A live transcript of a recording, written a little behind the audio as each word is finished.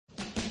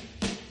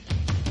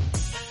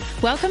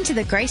Welcome to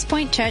the Grace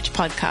Point Church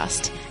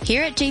podcast.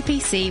 Here at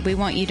GPC, we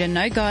want you to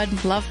know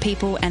God, love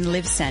people, and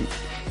live sent.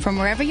 From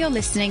wherever you're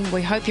listening,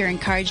 we hope you're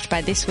encouraged by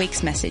this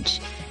week's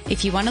message.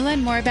 If you want to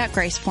learn more about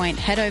Grace Point,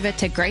 head over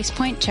to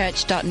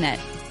gracepointchurch.net.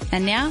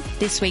 And now,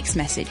 this week's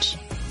message.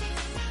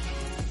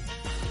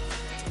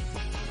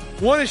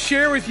 I want to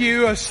share with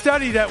you a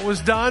study that was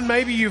done.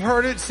 Maybe you've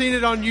heard it, seen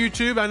it on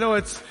YouTube. I know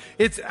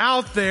it's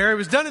out there. It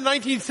was done in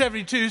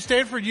 1972.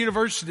 Stanford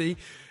University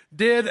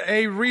did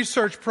a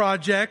research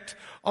project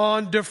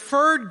on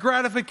deferred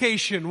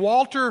gratification.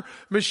 Walter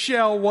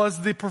Mischel was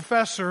the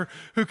professor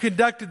who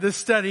conducted this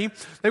study.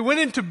 They went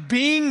into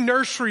Being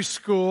Nursery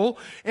School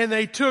and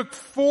they took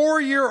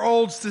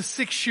 4-year-olds to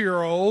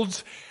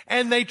 6-year-olds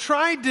and they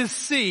tried to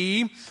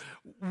see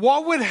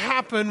what would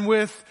happen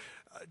with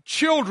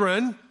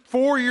children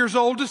 4 years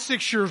old to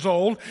 6 years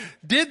old.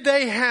 Did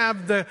they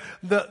have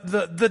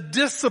the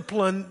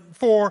discipline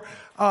for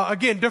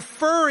again,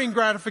 deferring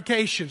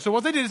gratification? So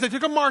what they did is they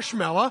took a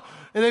marshmallow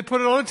and they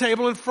put it on a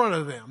table in front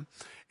of them.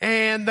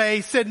 And they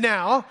said,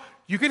 now,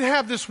 you can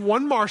have this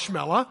one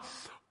marshmallow,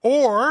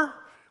 or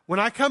when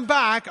I come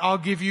back, I'll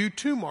give you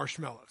 2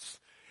 marshmallows.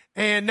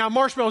 And now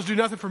marshmallows do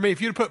nothing for me.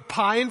 If you'd put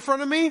pie in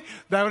front of me,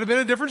 that would have been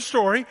a different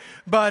story.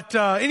 But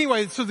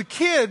anyway, so the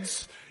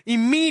kids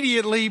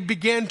immediately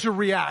began to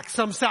react.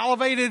 Some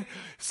salivated,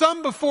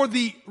 some before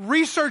the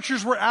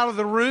researchers were out of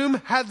the room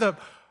had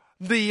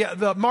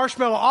the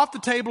marshmallow off the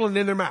table and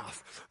in their mouth.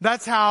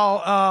 That's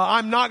how,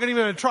 I'm not going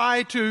to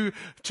try to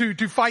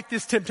fight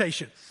this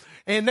temptation.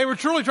 And they were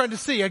truly trying to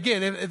see,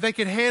 again, if they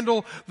could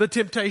handle the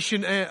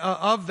temptation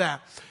of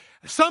that.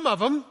 Some of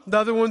them, the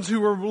other ones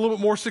who were a little bit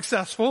more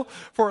successful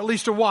for at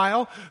least a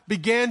while,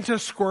 began to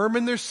squirm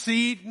in their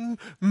seat and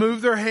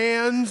move their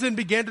hands and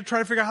began to try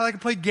to figure out how they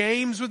could play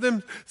games with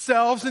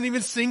themselves and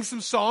even sing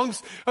some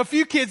songs. A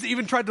few kids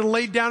even tried to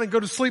lay down and go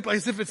to sleep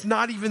as if it's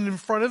not even in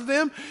front of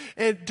them,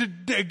 and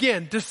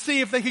to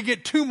see if they could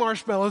get 2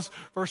 marshmallows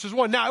versus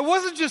 1. Now, it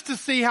wasn't just to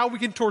see how we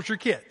can torture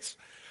kids.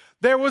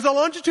 There was a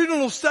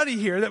longitudinal study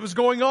here that was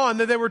going on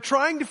that they were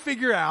trying to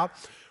figure out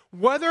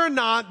whether or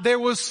not there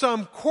was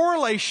some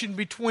correlation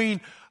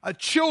between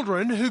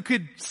children who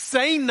could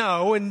say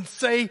no and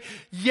say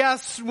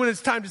yes when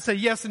it's time to say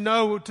yes and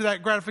no to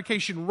that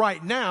gratification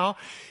right now,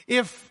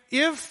 if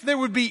there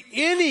would be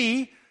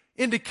any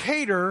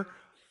indicator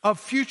of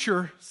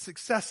future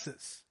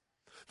successes.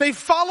 They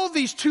followed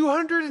these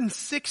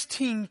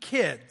 216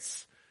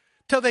 kids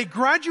till they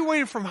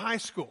graduated from high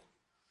school.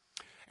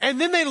 And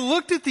then they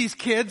looked at these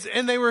kids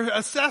and they were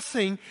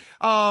assessing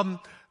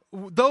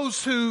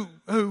those who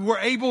were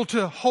able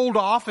to hold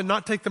off and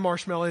not take the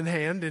marshmallow in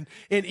hand and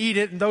eat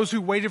it, and those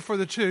who waited for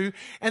the 2.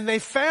 And they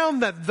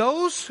found that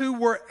those who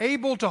were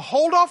able to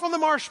hold off on the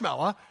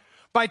marshmallow,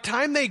 by the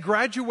time they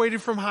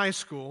graduated from high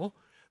school,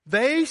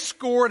 they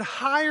scored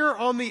higher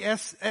on the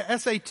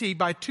SAT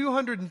by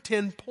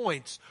 210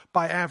 points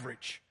by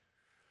average.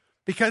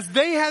 Because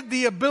they had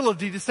the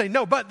ability to say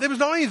no. But there was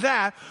not only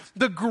that,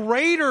 the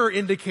greater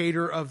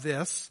indicator of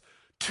this,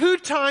 2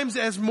 times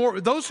as more,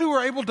 those who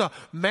were able to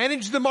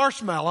manage the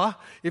marshmallow,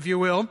 if you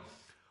will,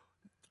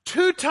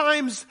 2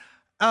 times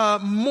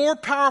more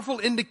powerful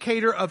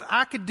indicator of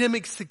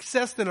academic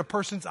success than a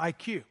person's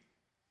IQ.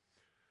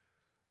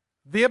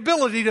 The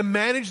ability to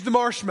manage the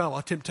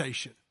marshmallow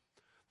temptation.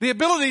 The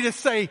ability to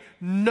say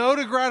no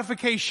to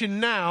gratification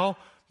now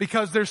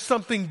because there's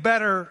something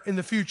better in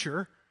the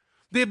future.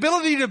 The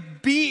ability to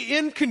be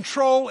in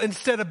control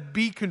instead of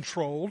be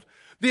controlled.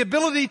 The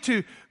ability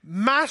to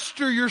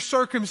master your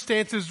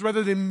circumstances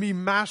rather than be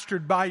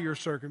mastered by your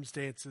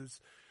circumstances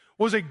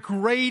was a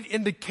great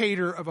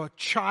indicator of a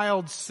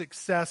child's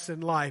success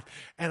in life.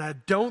 And I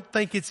don't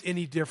think it's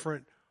any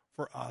different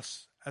for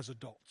us as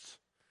adults.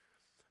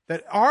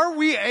 That are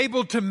we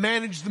able to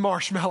manage the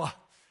marshmallow?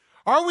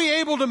 Are we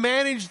able to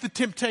manage the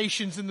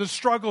temptations and the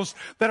struggles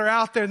that are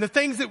out there and the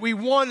things that we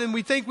want and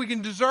we think we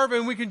can deserve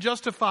and we can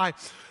justify?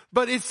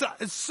 But it's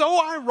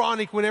so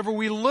ironic whenever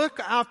we look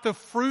at the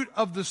fruit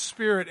of the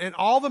Spirit and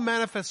all the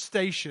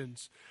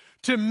manifestations.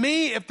 To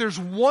me, if there's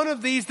one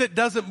of these that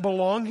doesn't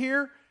belong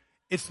here,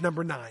 it's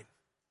number 9.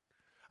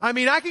 I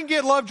mean, I can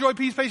get love, joy,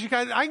 peace, patience,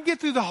 kindness. I can get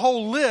through the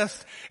whole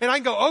list and I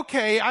can go,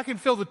 okay, I can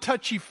feel the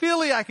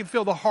touchy-feely. I can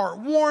feel the heart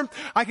warmth.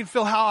 I can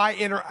feel how I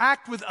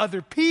interact with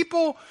other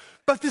people.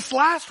 But this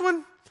last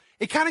one,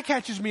 it kind of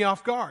catches me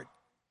off guard.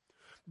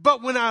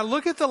 But when I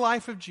look at the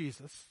life of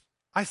Jesus,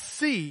 I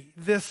see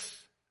this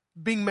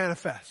being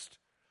manifest.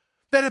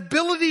 That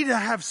ability to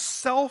have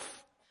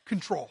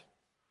self-control,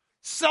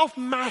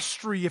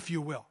 self-mastery, if you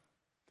will.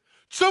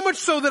 So much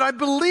so that I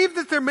believe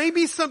that there may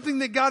be something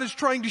that God is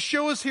trying to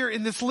show us here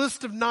in this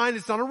list of 9.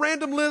 It's not a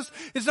random list.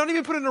 It's not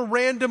even put in a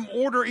random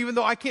order, even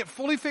though I can't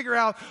fully figure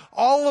out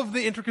all of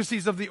the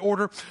intricacies of the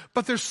order.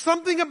 But there's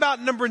something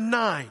about number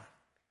 9.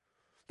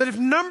 That if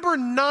number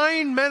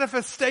 9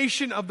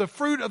 manifestation of the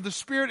fruit of the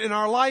Spirit in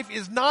our life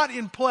is not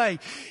in play,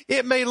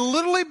 it may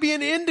literally be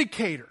an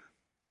indicator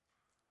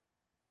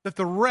that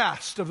the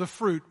rest of the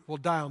fruit will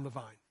die on the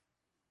vine.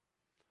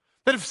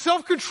 That if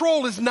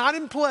self-control is not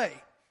in play,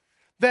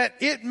 that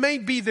it may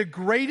be the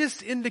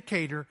greatest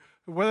indicator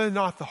whether or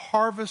not the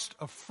harvest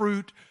of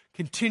fruit,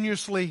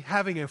 continuously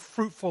having a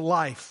fruitful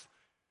life,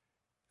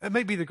 that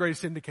may be the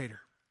greatest indicator.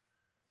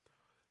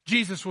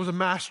 Jesus was a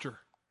master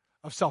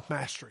of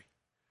self-mastery.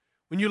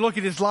 When you look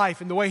at his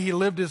life and the way he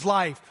lived his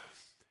life,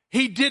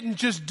 he didn't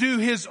just do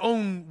his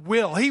own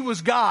will. He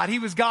was God. He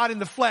was God in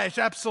the flesh,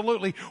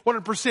 absolutely,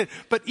 100%.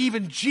 But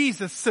even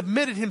Jesus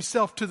submitted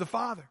himself to the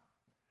Father.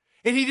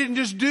 And he didn't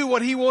just do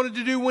what he wanted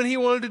to do when he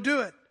wanted to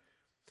do it.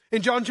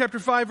 In John chapter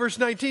 5, verse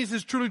 19, it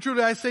says, truly,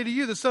 truly, I say to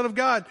you, the Son of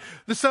God,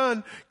 the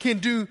Son can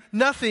do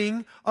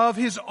nothing of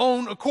his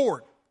own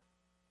accord.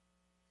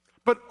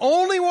 But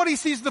only what he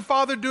sees the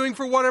Father doing,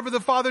 for whatever the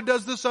Father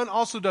does, the Son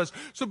also does.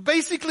 So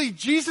basically,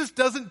 Jesus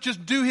doesn't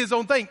just do his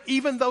own thing,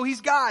 even though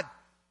he's God.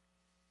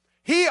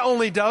 He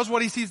only does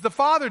what he sees the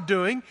Father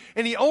doing,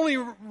 and he only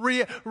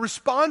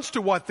responds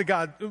to what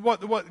God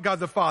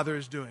the Father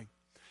is doing.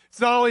 It's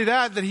not only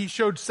that he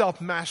showed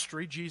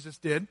self-mastery, Jesus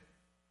did,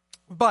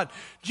 but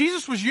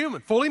Jesus was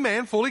human, fully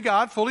man, fully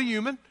God, fully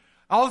human.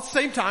 All at the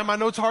same time, I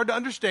know it's hard to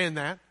understand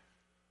that,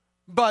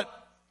 but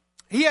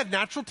he had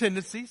natural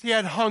tendencies. He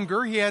had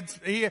hunger.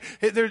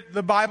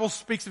 The Bible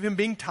speaks of him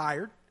being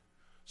tired.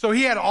 So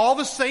he had all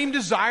the same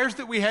desires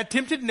that we had,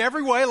 tempted in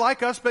every way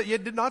like us, but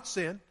yet did not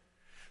sin.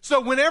 So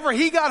whenever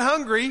he got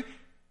hungry,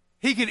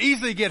 he could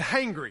easily get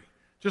hangry,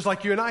 just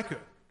like you and I could.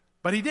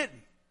 But he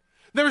didn't.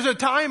 There was a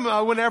time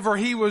whenever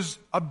he was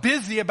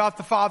busy about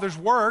the Father's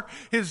work.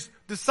 His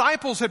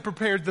disciples had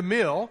prepared the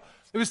meal.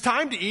 It was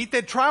time to eat.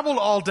 They'd traveled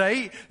all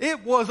day.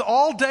 It was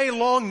all day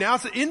long now.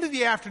 It's the end of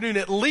the afternoon,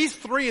 at least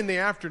 3 in the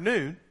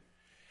afternoon.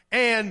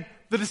 And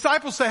the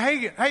disciples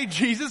say, hey,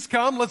 Jesus,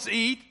 come, let's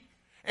eat.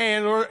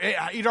 Or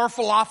eat our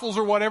falafels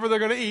or whatever they're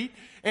going to eat.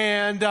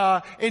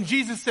 And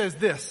Jesus says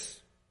this.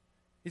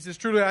 He says,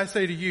 truly I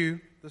say to you,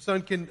 the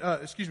Son can,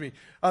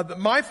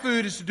 my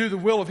food is to do the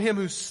will of him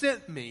who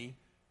sent me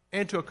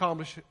and to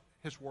accomplish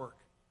his work.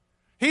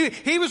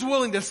 He was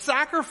willing to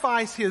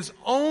sacrifice his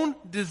own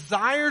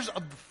desires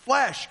of the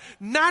flesh,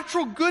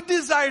 natural good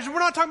desires. We're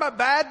not talking about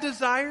bad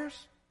desires,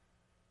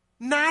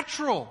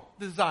 natural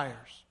desires.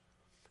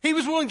 He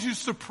was willing to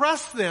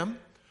suppress them,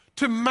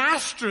 to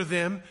master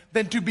them,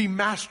 than to be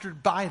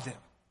mastered by them.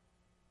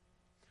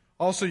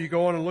 Also, you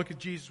go on and look at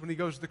Jesus when he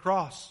goes to the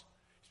cross.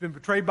 He's been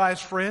betrayed by his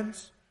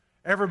friends.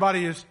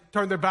 Everybody has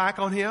turned their back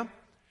on him.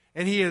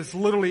 And he is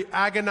literally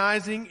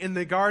agonizing in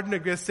the Garden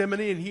of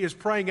Gethsemane, and he is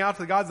praying out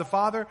to God the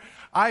Father,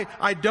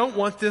 I don't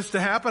want this to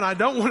happen. I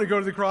don't want to go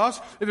to the cross.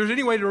 If there's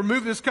any way to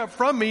remove this cup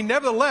from me,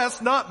 nevertheless,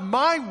 not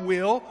my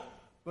will,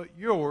 but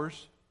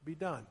yours be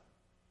done.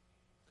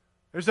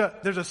 There's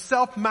a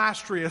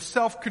self-mastery, a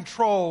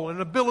self-control, an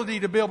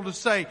ability to be able to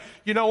say,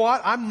 you know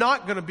what? I'm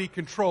not going to be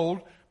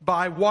controlled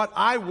by what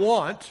I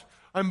want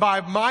and by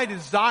my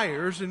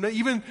desires, and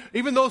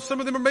even though some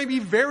of them are maybe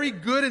very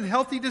good and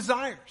healthy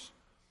desires.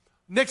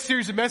 Next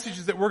series of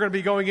messages that we're going to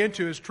be going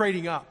into is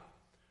trading up.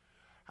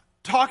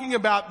 Talking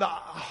about the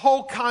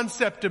whole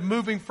concept of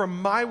moving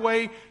from my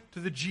way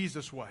to the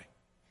Jesus way.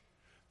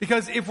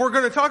 Because if we're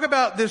going to talk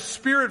about this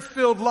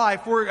Spirit-filled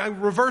life, we're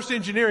reverse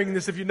engineering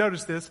this if you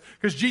notice this,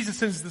 because Jesus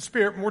sends the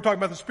Spirit, and we're talking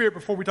about the Spirit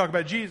before we talk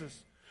about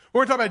Jesus.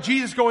 We're talking about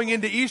Jesus going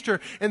into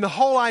Easter, and the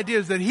whole idea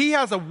is that he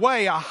has a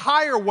way, a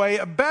higher way,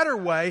 a better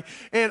way,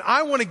 and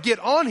I want to get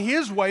on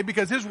his way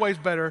because his way is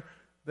better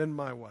than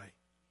my way.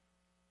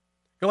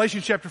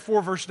 Galatians chapter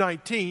 4, verse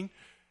 19.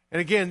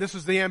 And again, this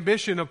is the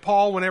ambition of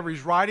Paul whenever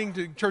he's writing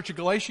to the church of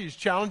Galatia. He's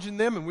challenging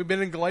them, and we've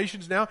been in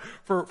Galatians now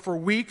for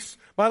weeks.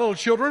 My little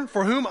children,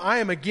 for whom I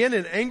am again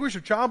in anguish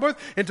of childbirth,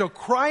 until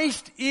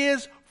Christ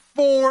is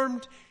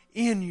formed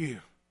in you.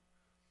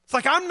 It's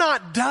like I'm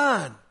not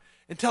done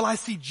until I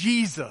see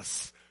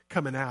Jesus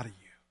coming out of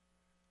you.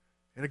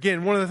 And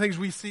again, one of the things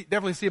we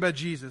definitely see about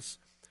Jesus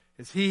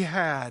is he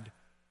had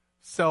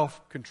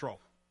self-control.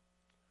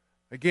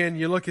 Again,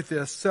 you look at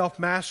this,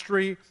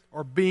 self-mastery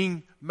or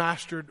being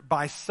mastered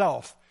by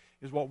self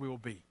is what we will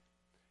be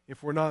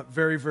if we're not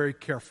very, very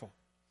careful.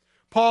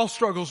 Paul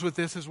struggles with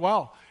this as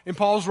well. In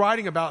Paul's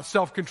writing about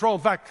self-control.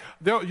 In fact,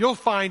 you'll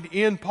find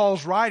in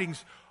Paul's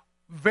writings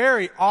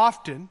very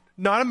often,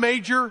 not a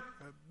major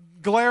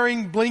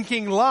glaring,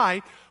 blinking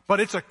light,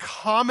 but it's a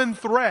common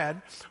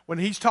thread when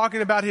he's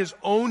talking about his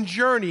own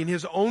journey and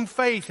his own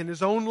faith and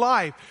his own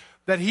life,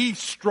 that he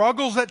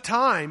struggles at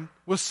time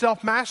with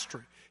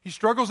self-mastery. He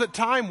struggles at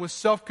time with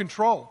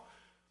self-control.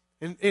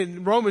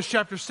 In Romans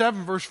chapter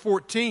 7, verse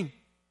 14,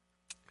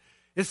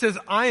 it says,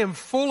 I am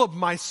full of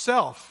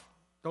myself.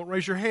 Don't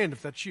raise your hand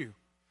if that's you.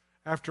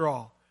 After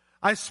all,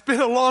 I spent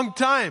a long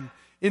time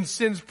in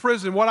sin's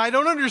prison. What I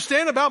don't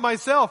understand about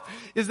myself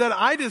is that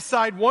I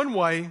decide one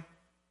way,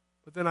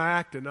 but then I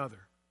act another.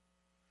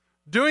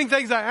 Doing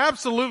things I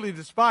absolutely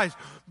despise,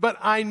 but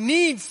I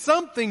need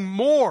something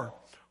more.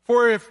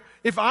 For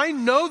if I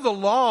know the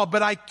law,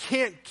 but I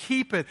can't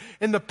keep it,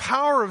 and the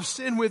power of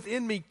sin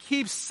within me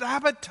keeps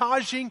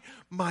sabotaging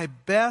my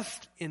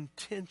best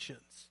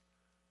intentions,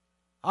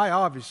 I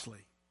obviously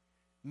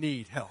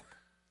need help.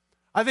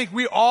 I think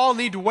we all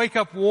need to wake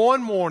up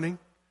one morning,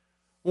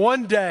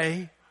 one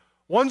day,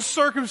 one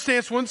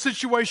circumstance, one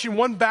situation,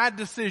 one bad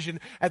decision,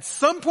 at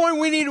some point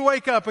we need to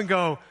wake up and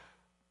go,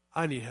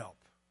 I need help.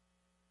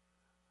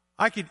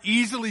 I could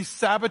easily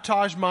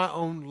sabotage my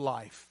own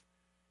life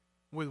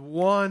with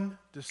one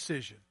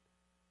decision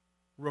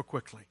real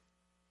quickly.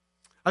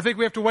 I think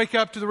we have to wake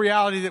up to the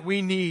reality that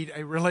we need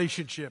a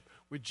relationship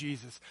with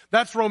Jesus.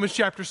 That's Romans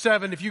chapter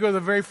 7. If you go to the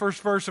very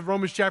first verse of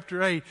Romans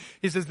chapter 8,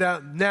 he says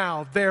that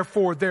now,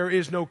 therefore, there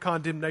is no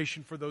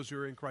condemnation for those who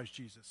are in Christ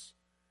Jesus.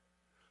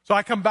 So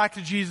I come back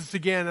to Jesus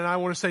again, and I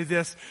want to say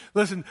this.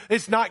 Listen,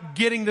 it's not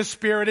getting the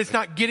Spirit. It's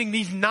not getting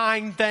these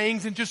 9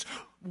 things and just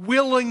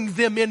willing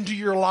them into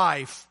your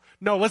life.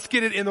 No, let's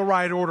get it in the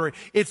right order.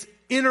 It's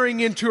entering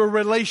into a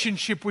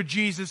relationship with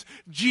Jesus.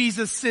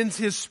 Jesus sends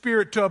His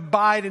Spirit to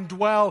abide and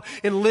dwell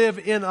and live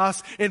in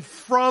us. And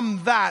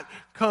from that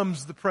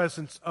comes the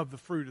presence of the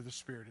fruit of the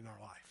Spirit in our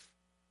life.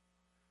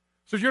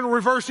 So if you're going to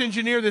reverse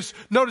engineer this,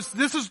 notice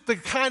this is the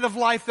kind of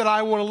life that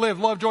I want to live.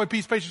 Love, joy,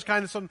 peace, patience,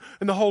 kindness, and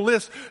the whole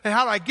list. And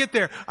how do I get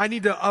there? I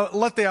need to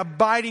let the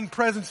abiding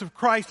presence of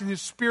Christ and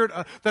His Spirit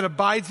that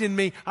abides in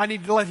me, I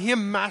need to let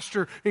Him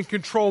master and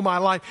control my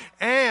life.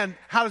 And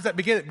how does that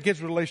begin? It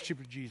begins with a relationship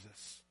with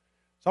Jesus.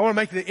 So I want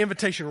to make the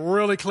invitation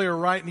really clear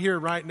right here,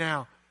 right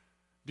now.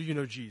 Do you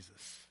know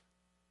Jesus?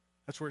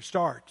 That's where it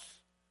starts.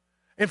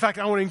 In fact,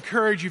 I want to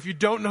encourage you, if you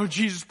don't know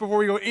Jesus, before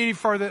we go any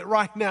further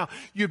right now,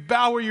 you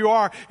bow where you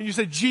are and you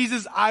say,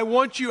 Jesus, I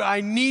want you,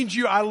 I need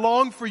you, I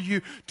long for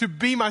you to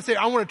be my Savior.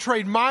 I want to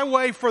trade my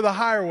way for the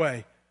higher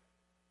way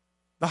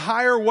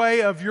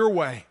of your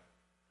way.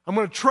 I'm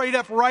going to trade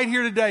up right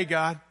here today,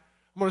 God.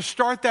 I'm going to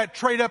start that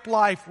trade up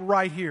life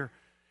right here.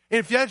 And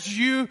if that's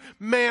you,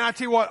 man, I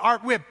tell you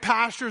what, we have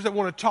pastors that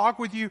want to talk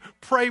with you,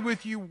 pray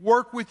with you,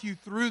 work with you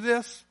through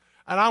this,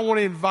 and I want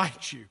to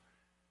invite you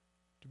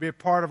to be a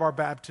part of our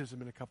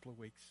baptism in a couple of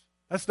weeks.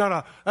 That's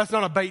not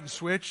a bait and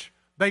switch.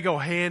 They go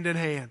hand in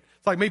hand.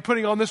 It's like me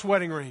putting on this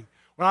wedding ring.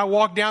 When I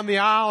walked down the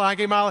aisle and I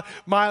gave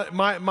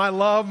my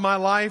love, my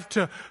life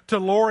to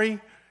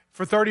Lori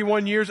for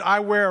 31 years,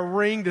 I wear a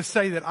ring to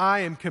say that I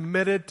am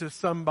committed to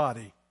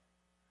somebody.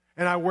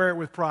 And I wear it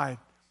with pride.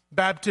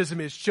 Baptism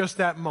is just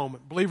that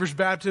moment. Believer's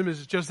baptism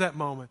is just that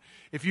moment.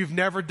 If you've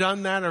never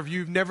done that or if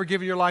you've never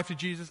given your life to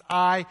Jesus,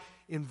 I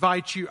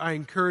invite you, I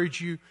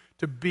encourage you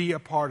to be a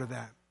part of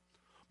that.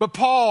 But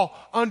Paul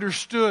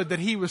understood that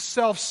he was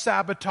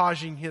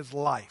self-sabotaging his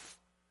life.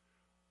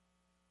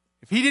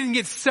 If he didn't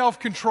get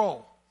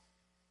self-control,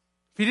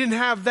 if he didn't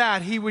have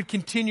that, he would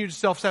continue to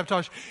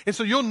self-sabotage. And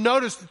so you'll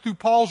notice through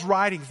Paul's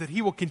writings that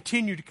he will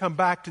continue to come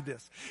back to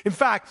this. In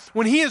fact,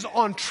 when he is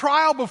on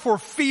trial before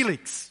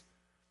Felix,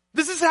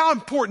 this is how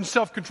important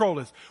self-control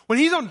is. When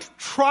he's on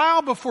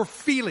trial before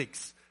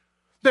Felix,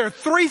 there are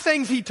 3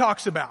 things he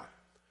talks about.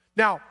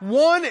 Now,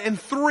 1 and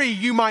 3,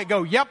 you might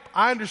go, yep,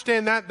 I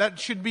understand that. That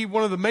should be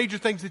one of the major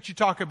things that you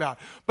talk about.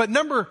 But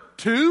number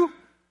 2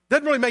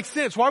 doesn't really make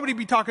sense. Why would he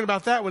be talking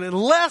about that one?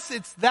 Unless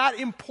it's that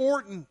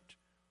important.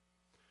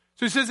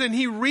 So he says, and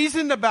he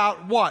reasoned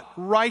about what?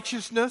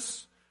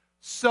 Righteousness,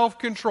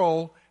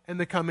 self-control, and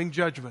the coming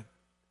judgment.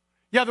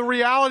 Yeah, the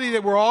reality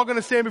that we're all going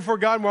to stand before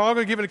God and we're all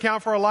going to give an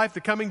account for our life, the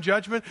coming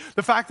judgment,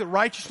 the fact that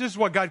righteousness is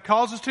what God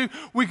calls us to,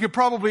 we could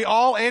probably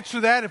all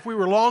answer that if we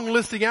were long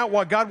listing out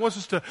what God wants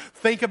us to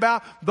think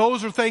about.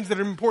 Those are things that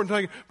are important to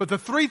think. But the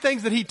 3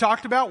 things that he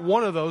talked about,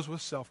 one of those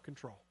was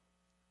self-control.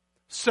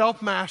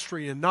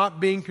 Self-mastery and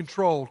not being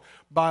controlled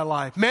by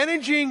life.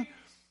 Managing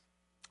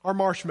our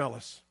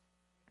marshmallows.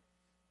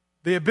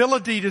 The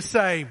ability to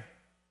say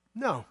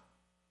no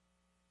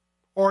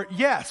or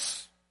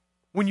yes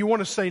when you want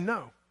to say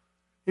no.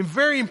 A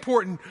very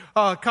important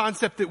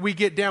concept that we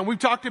get down. We've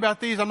talked about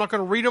these. I'm not going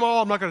to read them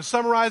all. I'm not going to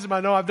summarize them. I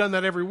know I've done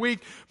that every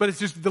week, but it's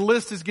just the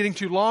list is getting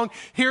too long.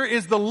 Here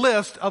is the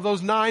list of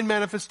those 9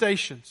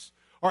 manifestations,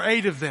 or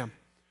 8 of them.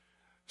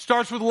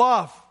 Starts with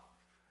love.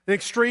 An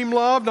extreme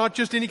love, not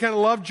just any kind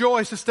of love.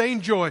 Joy,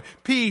 sustained joy.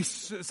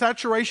 Peace,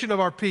 saturation of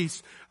our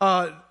peace.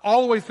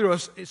 All the way through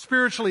us,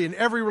 spiritually in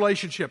every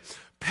relationship.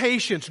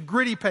 Patience,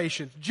 gritty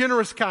patience.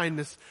 Generous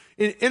kindness.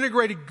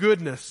 Integrated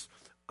goodness.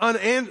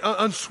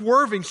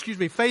 Unswerving,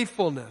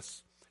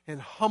 faithfulness,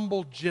 and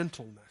humble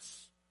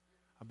gentleness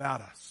about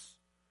us.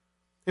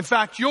 In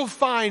fact, you'll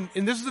find,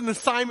 and this is an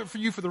assignment for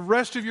you for the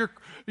rest of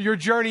your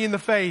journey in the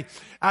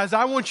faith, as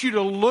I want you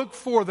to look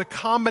for the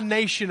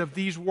combination of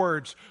these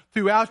words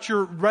throughout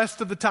your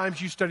rest of the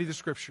times you study the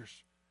Scriptures.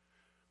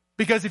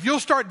 Because if you'll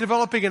start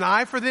developing an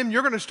eye for them,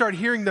 you're going to start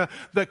hearing the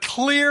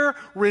clear,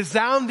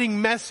 resounding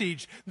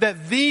message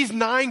that these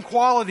 9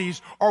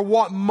 qualities are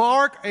what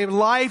mark a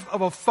life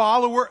of a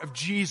follower of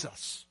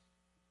Jesus.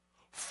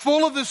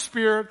 Full of the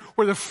Spirit,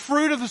 where the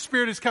fruit of the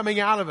Spirit is coming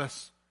out of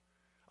us.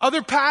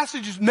 Other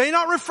passages may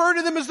not refer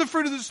to them as the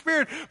fruit of the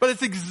Spirit, but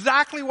it's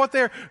exactly what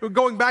they're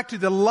going back to.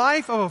 The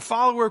life of a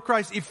follower of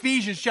Christ.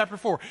 Ephesians chapter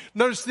 4.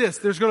 Notice this.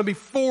 There's going to be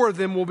 4 of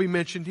them will be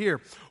mentioned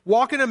here.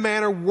 Walk in a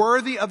manner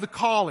worthy of the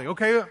calling.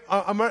 Okay,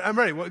 I'm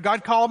ready.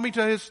 God called me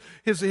to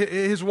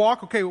his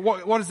walk. Okay,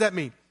 what does that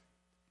mean?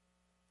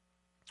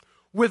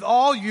 With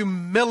all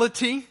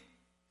humility,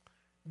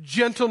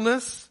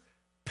 gentleness,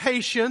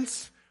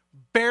 patience,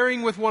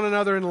 bearing with one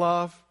another in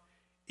love,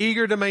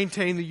 eager to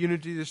maintain the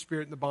unity of the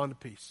Spirit and the bond of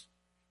peace.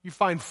 You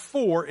find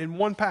 4 in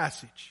one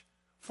passage.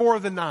 4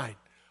 of the 9.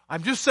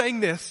 I'm just saying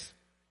this.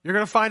 You're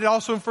going to find it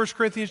also in 1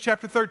 Corinthians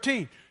chapter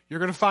 13. You're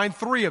going to find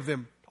 3 of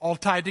them all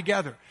tied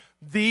together.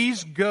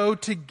 These go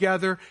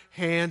together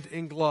hand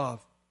in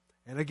glove.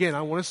 And again,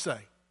 I want to say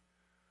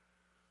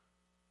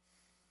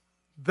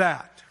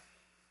that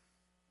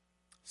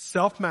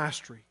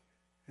self-mastery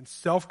and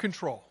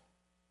self-control,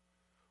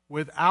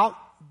 without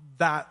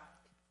that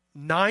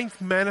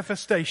 9th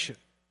manifestation,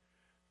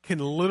 can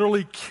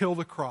literally kill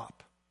the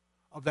crop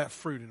of that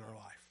fruit in our life.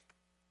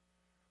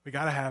 We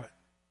got to have it.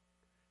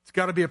 It's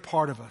got to be a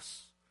part of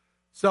us.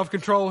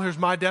 Self-control, here's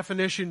my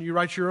definition. You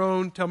write your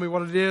own. Tell me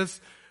what it is.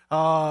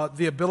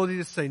 The ability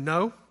to say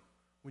no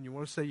when you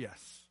want to say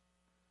yes.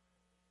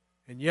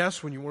 And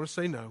yes when you want to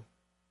say no,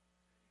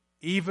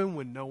 even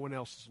when no one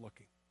else is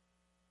looking.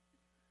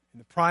 In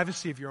the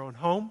privacy of your own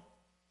home,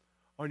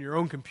 on your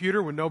own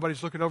computer when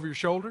nobody's looking over your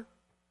shoulder,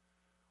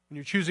 when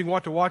you're choosing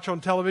what to watch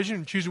on television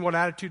and choosing what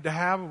attitude to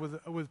have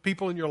with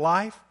people in your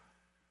life.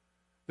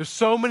 There's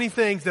so many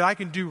things that I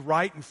can do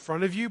right in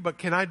front of you, but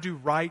can I do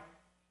right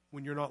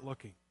when you're not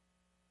looking?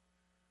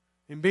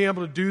 And being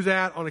able to do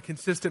that on a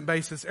consistent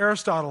basis.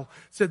 Aristotle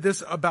said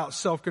this about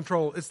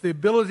self-control. It's the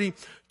ability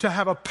to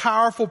have a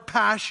powerful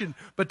passion,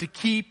 but to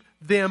keep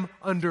them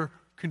under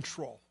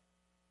control.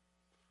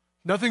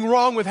 Nothing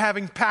wrong with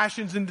having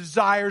passions and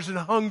desires and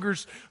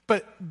hungers,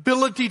 but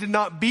ability to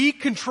not be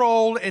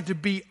controlled and to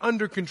be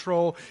under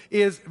control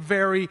is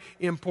very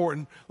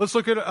important. Let's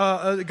look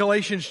at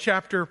Galatians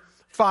chapter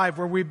 5,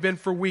 where we've been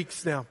for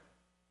weeks now.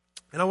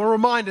 And I want to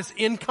remind us,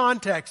 in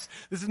context,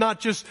 this is not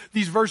just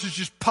these verses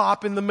just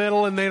pop in the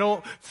middle and they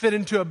don't fit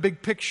into a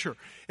big picture.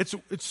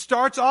 It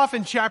starts off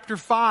in chapter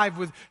 5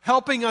 with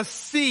helping us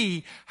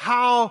see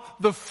how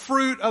the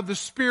fruit of the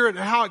Spirit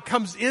and how it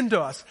comes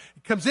into us.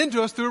 It comes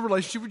into us through a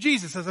relationship with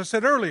Jesus, as I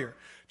said earlier.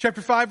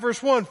 Chapter 5,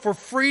 verse 1, for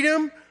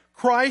freedom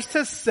Christ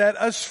has set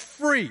us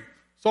free.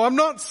 So I'm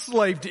not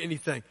slave to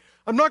anything.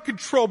 I'm not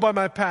controlled by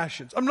my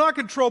passions. I'm not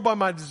controlled by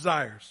my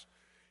desires.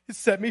 It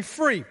set me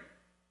free.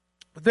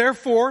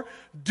 Therefore,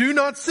 do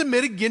not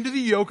submit again to the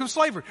yoke of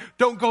slavery.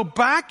 Don't go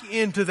back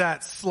into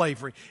that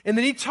slavery. And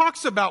then he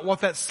talks about what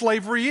that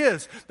slavery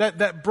is,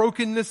 that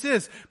brokenness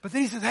is. But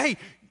then he says, hey,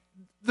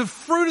 the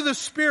fruit of the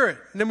Spirit.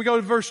 And then we go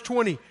to verse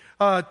 22.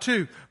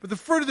 But the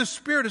fruit of the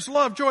Spirit is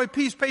love, joy,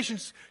 peace,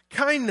 patience,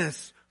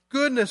 kindness,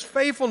 goodness,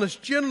 faithfulness,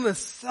 gentleness,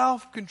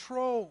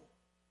 self-control.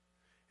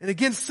 And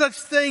against such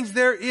things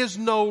there is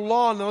no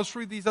law. Now let's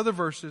read these other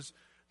verses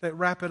that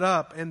wrap it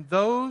up. And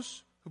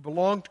those who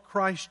belong to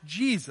Christ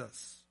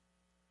Jesus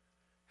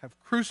have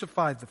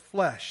crucified the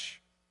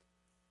flesh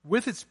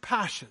with its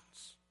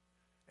passions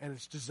and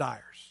its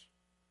desires.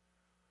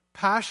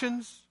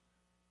 Passions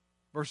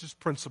versus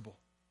principle.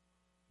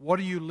 What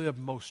do you live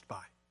most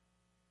by?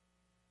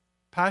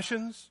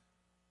 Passions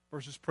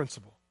versus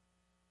principle.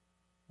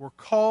 We're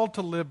called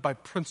to live by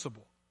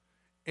principle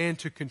and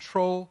to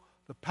control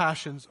the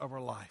passions of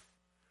our life.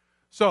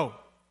 So,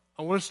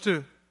 I want us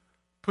to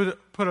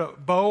put a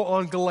bow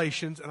on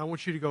Galatians, and I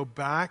want you to go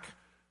back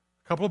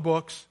a couple of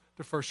books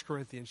to 1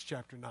 Corinthians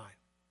chapter 9.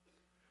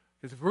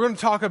 Because if we're going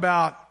to talk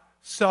about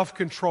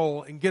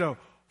self-control and get a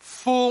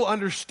full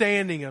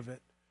understanding of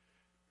it,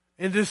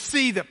 and to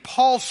see that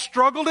Paul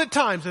struggled at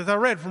times, as I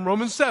read from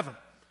Romans 7,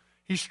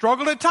 he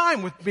struggled at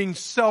times with being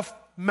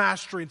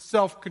self-mastery and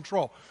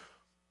self-control.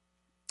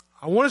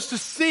 I want us to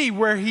see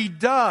where he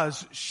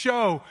does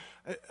show,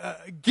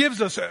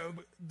 gives us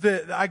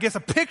a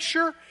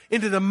picture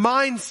into the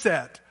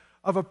mindset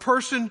of a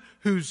person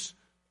who's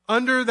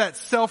under that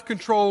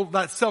self-controlled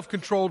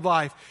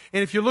life.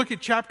 And if you look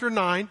at chapter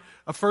 9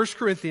 of 1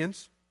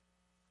 Corinthians,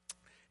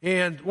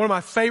 and one of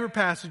my favorite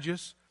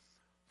passages,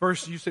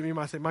 verse, you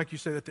might say, Mike, you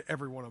say that to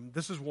every one of them.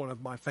 This is one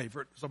of my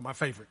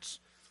favorites.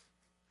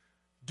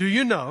 Do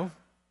you know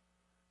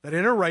that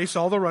in a race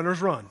all the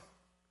runners run,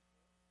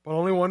 but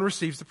only one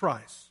receives the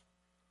prize?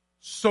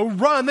 So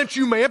run that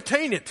you may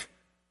obtain it.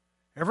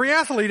 Every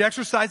athlete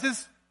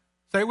exercises,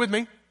 say it with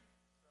me,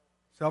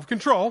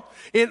 self-control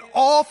in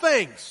all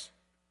things.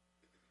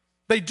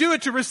 They do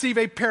it to receive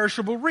a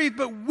perishable wreath,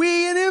 but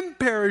we an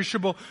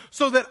imperishable.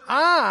 So that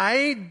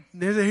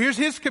here's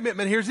his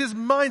commitment, here's his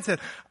mindset.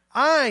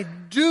 I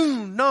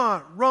do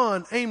not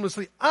run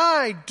aimlessly.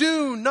 I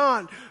do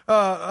not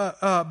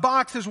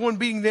box as one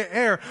beating the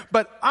air,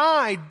 but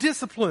I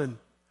discipline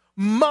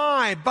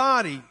my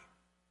body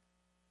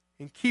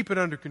and keep it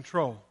under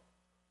control.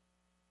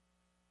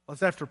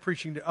 Lest after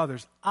preaching to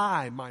others,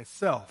 I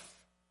myself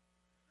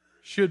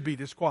should be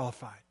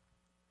disqualified.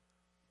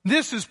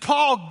 This is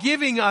Paul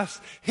giving us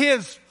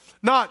his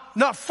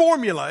not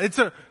formula. It's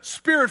a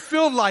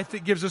Spirit-filled life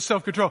that gives us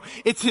self-control.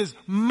 It's his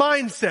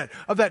mindset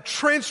of that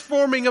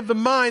transforming of the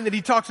mind that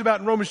he talks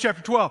about in Romans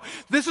chapter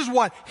 12. This is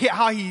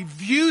how he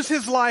views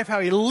his life,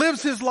 how he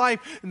lives his life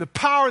in the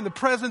power and the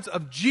presence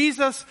of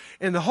Jesus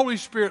and the Holy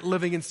Spirit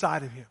living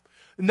inside of him.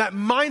 And that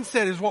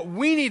mindset is what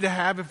we need to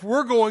have if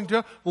we're going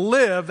to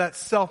live that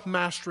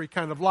self-mastery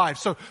kind of life.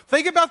 So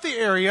think about the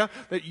area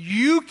that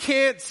you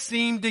can't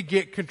seem to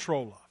get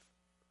control of.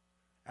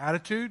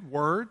 Attitude,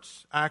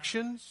 words,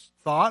 actions,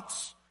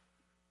 thoughts,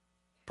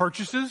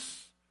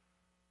 purchases,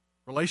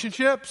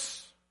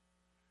 relationships.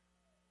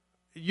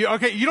 You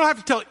don't have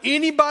to tell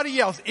anybody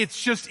else.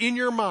 It's just in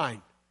your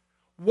mind.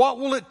 What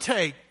will it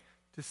take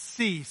to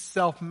see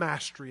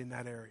self-mastery in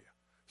that area?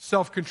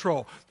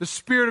 Self-control. The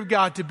Spirit of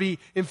God to be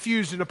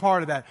infused in a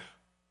part of that.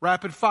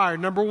 Rapid fire.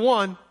 Number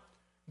one,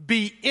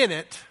 be in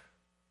it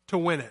to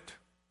win it.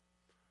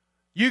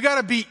 You got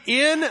to be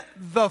in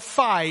the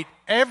fight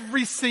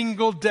every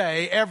single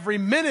day, every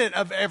minute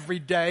of every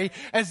day,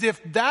 as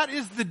if that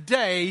is the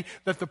day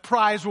that the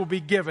prize will be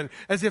given.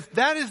 As if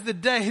that is the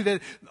day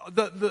that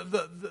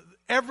the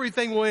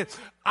everything will end.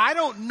 I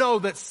don't know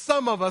that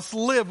some of us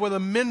live with a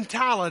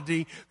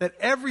mentality that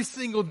every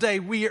single day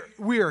we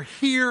are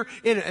here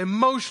in it,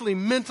 emotionally,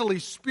 mentally,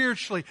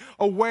 spiritually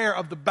aware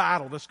of the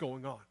battle that's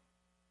going on.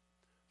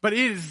 But it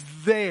is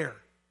there.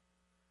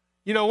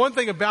 You know, one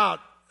thing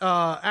about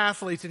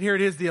athletes, and here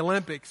it is, the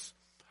Olympics.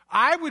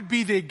 I would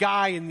be the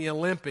guy in the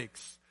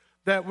Olympics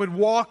that would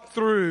walk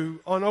through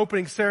on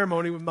opening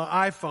ceremony with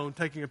my iPhone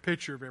taking a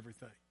picture of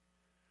everything.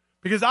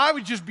 Because I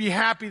would just be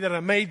happy that I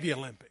made the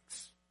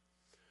Olympics.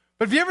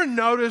 But have you ever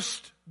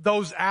noticed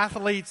those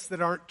athletes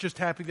that aren't just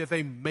happy that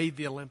they made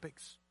the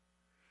Olympics?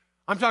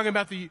 I'm talking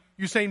about the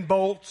Usain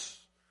Bolts,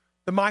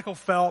 the Michael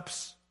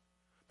Phelps,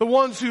 the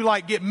ones who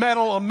like get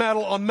medal on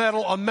medal on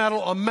medal on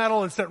medal on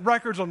medal and set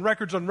records on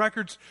records on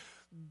records.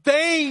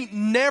 They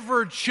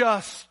never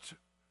just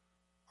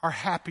are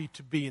happy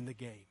to be in the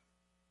game.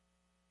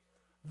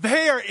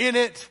 They are in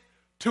it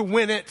to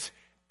win it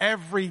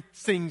every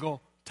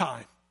single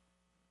time.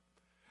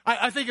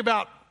 I think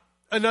about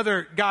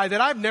another guy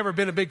that I've never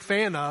been a big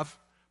fan of,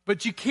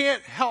 but you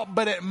can't help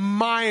but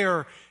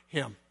admire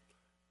him.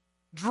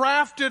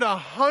 Drafted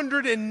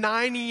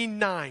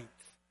 199th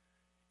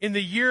in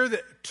the year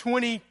that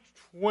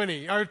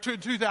 2020, or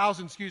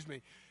 2000,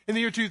 in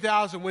the year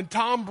 2000 when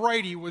Tom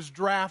Brady was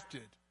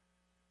drafted.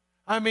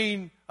 I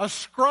mean, a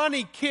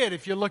scrawny kid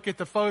if you look at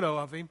the photo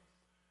of him.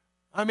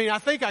 I mean, I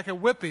think I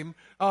could whip him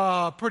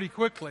pretty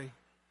quickly.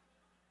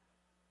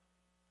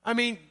 I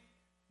mean,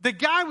 the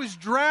guy was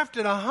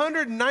drafted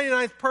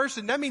 199th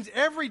person. That means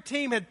every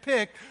team had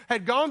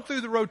gone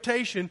through the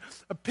rotation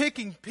of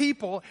picking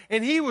people,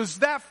 and he was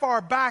that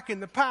far back in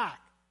the pack.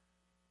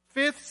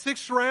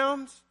 Sixth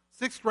round.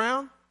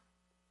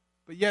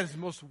 But yet he's the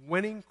most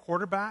winning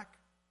quarterback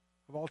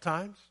of all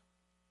times.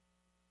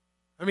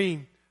 I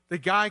mean, the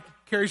guy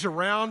carries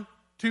around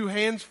 2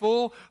 hands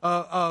full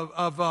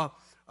of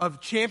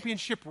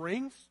championship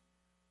rings.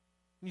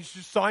 You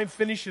just saw him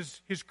finish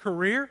his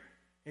career,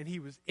 and he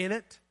was in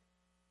it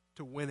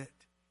to win it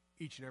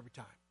each and every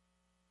time.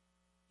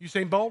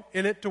 Usain Bolt,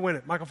 in it to win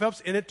it. Michael Phelps,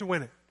 in it to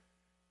win it.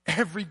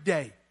 Every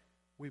day,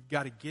 we've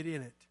got to get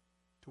in it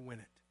to win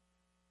it.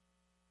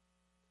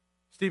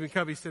 Stephen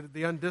Covey said that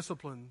the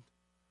undisciplined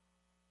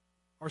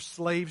are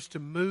slaves to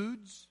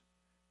moods,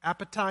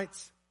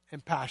 appetites,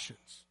 and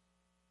passions.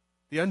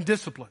 The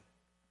undisciplined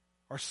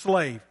are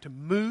slave to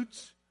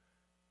moods.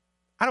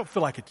 I don't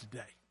feel like it today.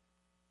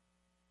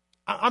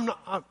 I'm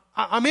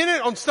in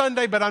it on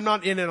Sunday, but I'm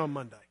not in it on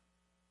Monday.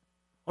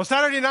 On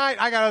Saturday night,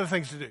 I got other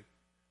things to do.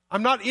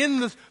 I'm not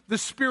in the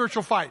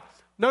spiritual fight.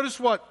 Notice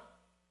what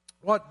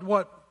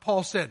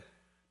Paul said.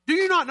 Do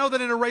you not know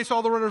that in a race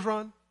all the runners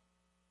run?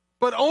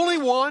 But only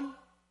one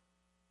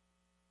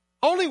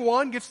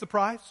gets the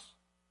prize.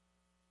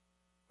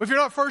 If you're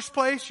not first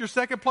place, you're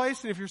second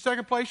place. And if you're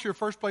second place, you're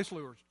first place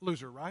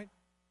loser, right?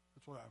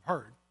 That's what I've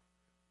heard.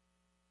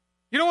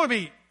 You don't want to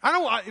be,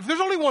 if there's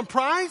only one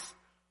prize,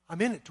 I'm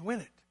in it to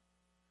win it.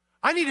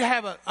 I need to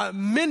have a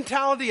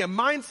mentality, a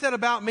mindset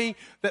about me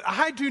that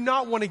I do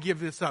not want to give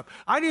this up.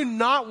 I do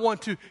not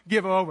want to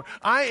give over.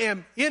 I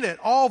am in it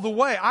all the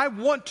way. I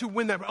want to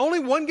win that. But only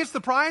one gets the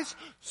prize.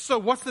 So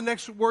what's the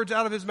next words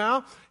out of his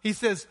mouth? He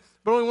says,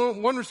 but only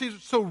one receives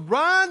it. So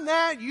run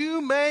that you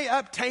may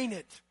obtain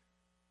it.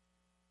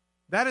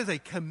 That is a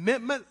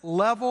commitment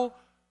level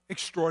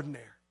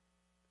extraordinaire.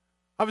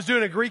 I was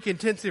doing a Greek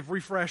intensive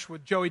refresh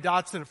with Joey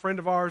Dotson, a friend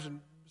of ours, and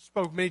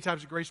spoke many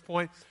times at Grace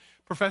Point.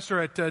 Professor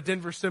at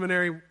Denver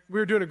Seminary. We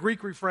were doing a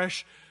Greek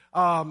refresh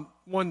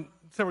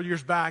several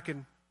years back,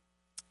 and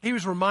he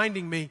was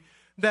reminding me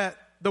that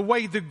the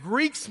way the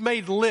Greeks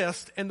made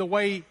lists and the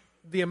way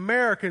the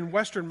American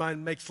Western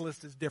mind makes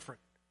lists is different.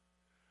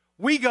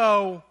 We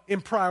go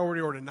in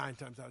priority order 9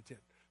 times out of 10.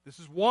 This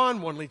is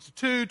 1 leads to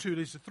 2, 2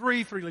 leads to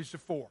 3, 3 leads to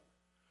 4.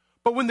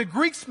 But when the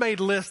Greeks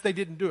made lists, they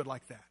didn't do it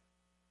like that.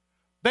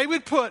 They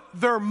would put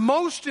their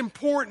most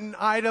important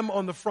item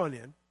on the front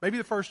end, maybe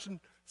the first and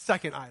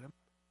second item,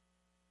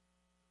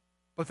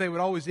 but they would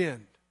always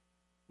end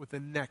with the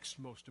next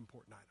most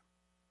important item.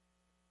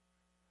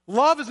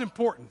 Love is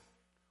important.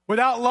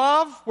 Without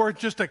love, we're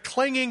just a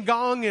clanging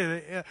gong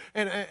and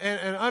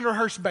an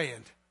unrehearsed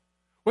band.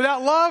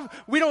 Without love,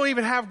 we don't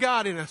even have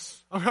God in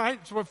us. All right?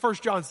 That's what 1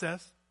 John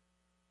says.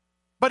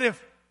 But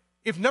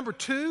if number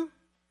 2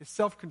 Is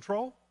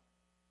self-control?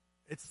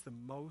 It's the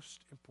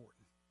most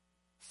important.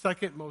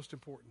 Second most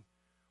important.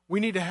 We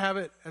need to have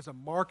it as a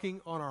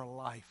marking on our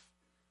life.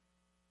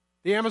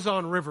 The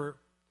Amazon River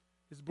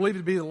is believed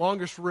to be the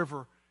longest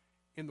river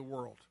in the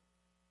world.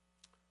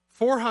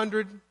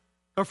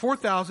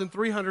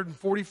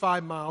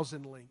 4,345 miles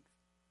in length.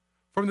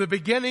 From the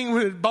beginning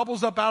when it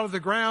bubbles up out of the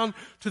ground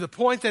to the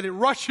point that it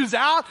rushes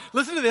out,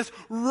 listen to this,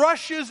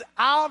 rushes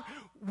out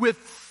with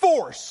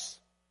force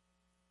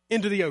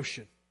into the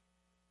ocean.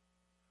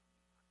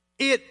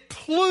 It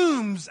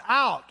plumes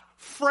out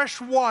fresh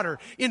water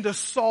into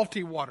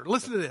salty water.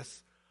 Listen to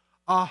this.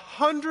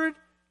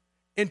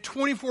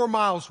 124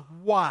 miles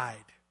wide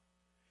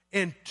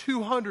and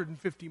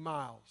 250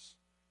 miles.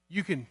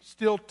 You can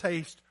still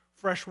taste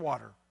fresh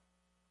water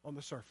on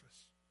the surface.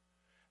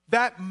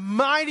 That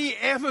mighty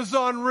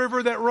Amazon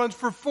River that runs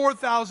for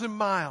 4,000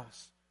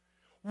 miles.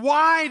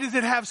 Why does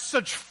it have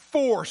such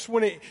force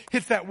when it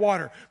hits that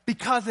water?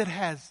 Because it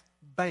has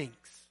banks.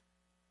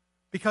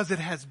 Because it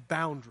has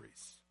boundaries.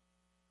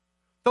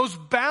 Those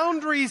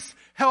boundaries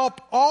help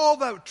all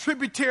the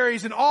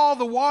tributaries and all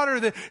the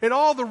water and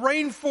all the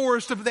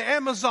rainforest of the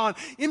Amazon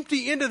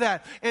empty into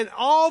that. And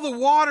all the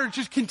water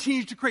just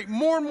continues to create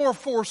more and more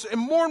force and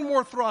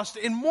more thrust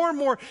and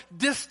more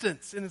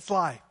distance in its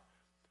life.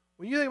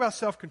 When you think about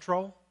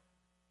self-control,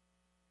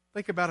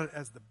 think about it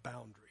as the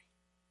boundary.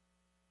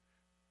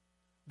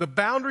 The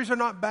boundaries are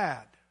not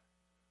bad.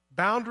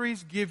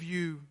 Boundaries give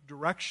you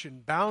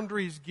direction.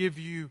 Boundaries give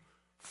you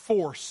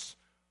force.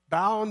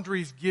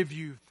 Boundaries give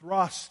you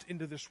thrust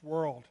into this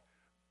world.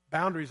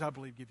 Boundaries, I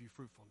believe, give you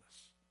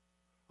fruitfulness.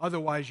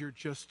 Otherwise, you're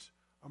just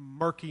a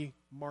murky,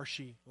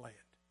 marshy land.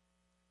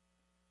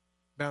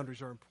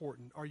 Boundaries are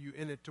important. Are you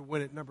in it to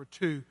win it? Number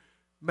two,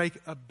 make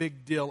a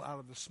big deal out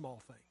of the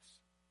small things.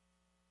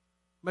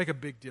 Make a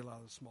big deal out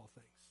of the small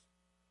things.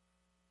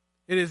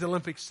 It is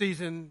Olympic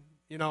season.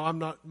 You know, I'm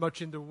not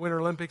much into Winter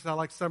Olympics. I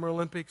like Summer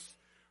Olympics.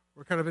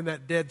 We're kind of in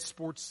that dead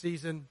sports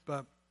season.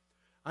 But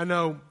I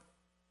know,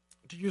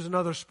 to use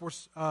another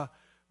sports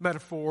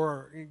metaphor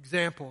or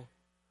example,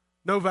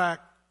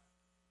 Novak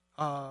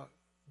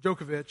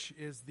Djokovic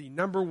is the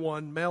number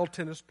one male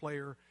tennis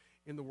player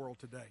in the world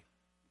today.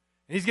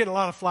 And he's getting a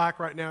lot of flack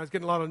right now. He's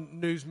getting a lot of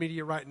news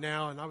media right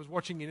now. And I was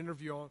watching an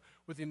interview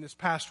with him this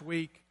past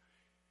week.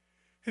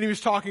 And he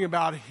was talking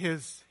about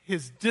his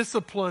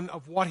discipline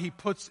of what he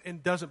puts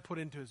and doesn't put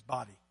into his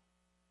body.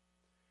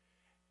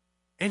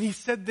 And he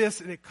said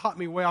this, and it caught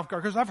me way off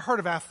guard, because I've heard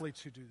of athletes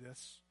who do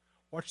this.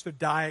 Watch their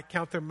diet,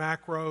 count their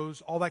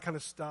macros, all that kind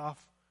of stuff.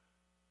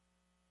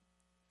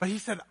 But he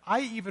said,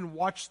 I even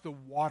watch the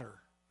water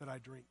that I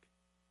drink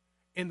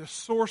and the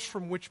source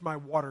from which my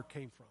water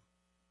came from.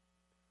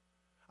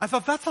 I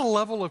thought that's a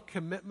level of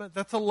commitment.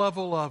 That's a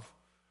level of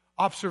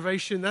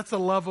observation. That's a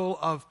level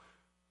of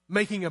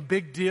making a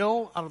big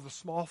deal out of the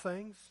small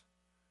things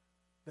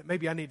that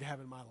maybe I need to have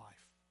in my life.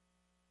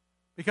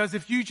 Because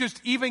if you just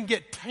even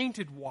get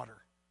tainted water,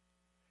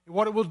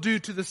 what it will do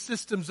to the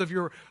systems of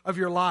your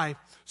life.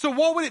 So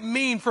what would it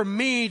mean for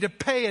me to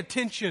pay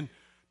attention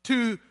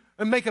to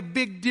and make a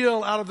big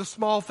deal out of the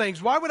small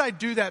things? Why would I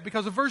do that?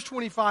 Because of verse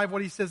 25,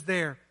 what he says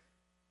there.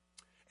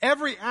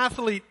 Every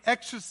athlete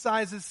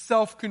exercises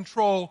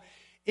self-control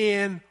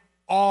in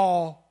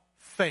all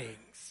things.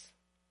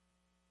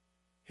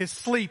 His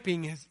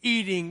sleeping, his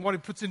eating, what he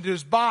puts into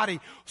his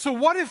body. So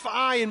what if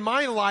I, in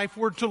my life,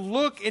 were to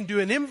look and do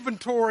an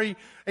inventory,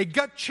 a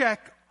gut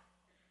check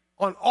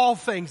on all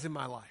things in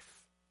my life?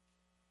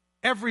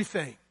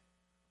 Everything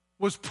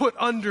was put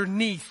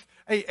underneath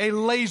a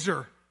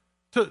laser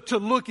to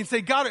look and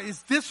say, God,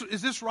 is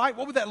this right?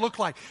 What would that look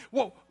like?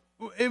 Well,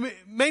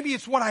 maybe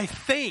it's what I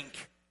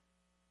think.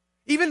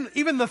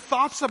 Even the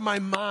thoughts of my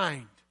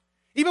mind.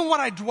 Even what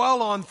I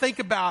dwell on, think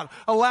about,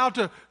 allow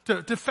to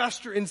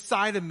fester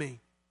inside of me.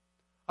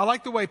 I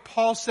like the way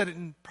Paul said it,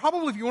 and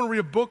probably if you want to read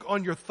a book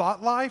on your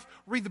thought life,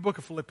 read the book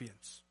of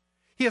Philippians.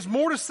 He has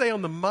more to say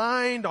on the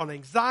mind, on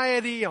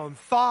anxiety, on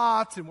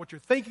thoughts, and what you're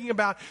thinking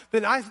about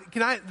than I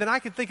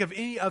can think of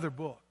any other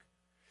book.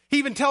 He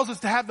even tells us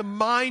to have the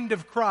mind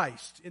of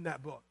Christ in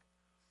that book.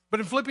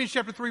 But in Philippians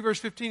chapter 3, verse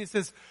 15, it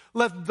says,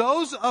 let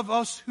those of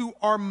us who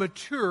are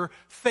mature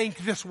think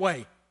this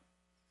way.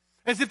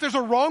 As if there's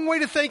a wrong way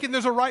to think and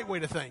there's a right way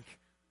to think.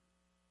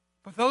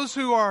 But those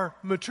who are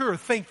mature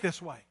think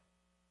this way.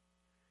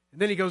 And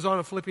then he goes on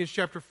in Philippians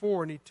chapter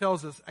 4 and he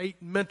tells us 8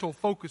 mental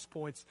focus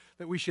points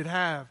that we should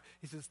have.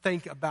 He says,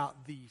 think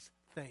about these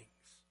things.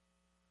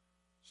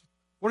 So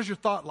what is your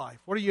thought life?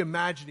 What are you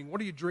imagining? What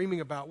are you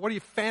dreaming about? What are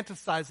you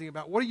fantasizing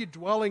about? What are you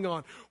dwelling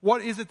on?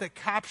 What is it that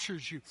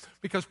captures you?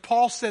 Because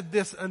Paul said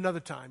this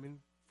another time in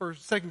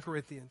 2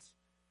 Corinthians,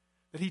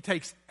 that he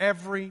takes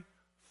every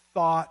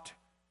thought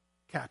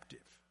captive.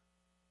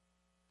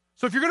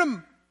 So if you're going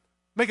to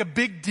make a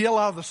big deal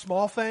out of the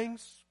small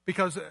things,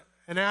 because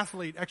an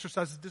athlete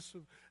exercises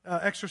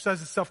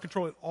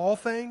self-control in all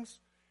things,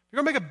 if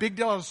you're going to make a big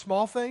deal out of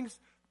small things,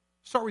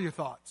 start with your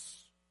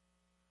thoughts.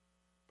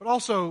 But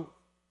also,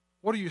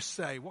 what do you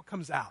say? What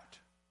comes out?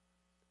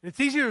 And it's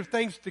easier for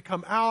things to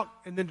come out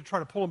and then to try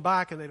to pull them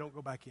back and they don't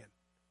go back in.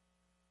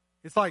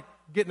 It's like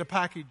getting a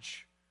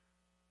package,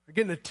 or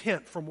getting a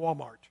tent from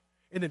Walmart,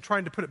 and then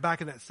trying to put it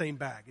back in that same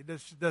bag. It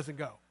just doesn't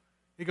go.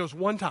 It goes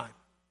one time.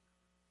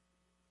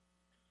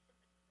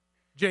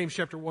 James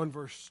chapter 1,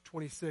 verse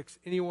 26.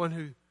 Anyone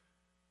who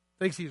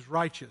thinks he's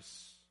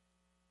righteous.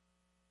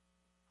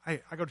 I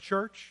go to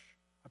church.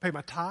 I pay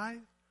my tithe.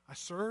 I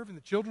serve in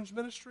the children's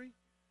ministry.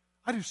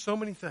 I do so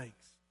many things.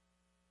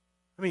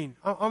 I mean,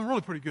 I'm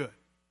really pretty good.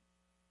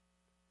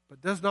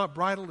 But does not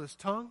bridle his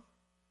tongue.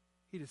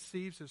 He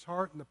deceives his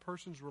heart, and the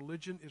person's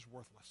religion is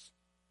worthless.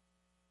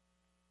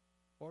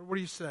 What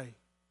do you say?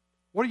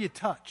 What do you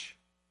touch?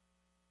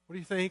 What do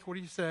you think? What do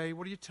you say?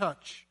 What do you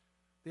touch?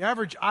 The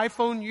average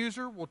iPhone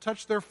user will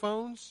touch their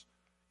phones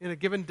in a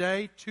given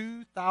day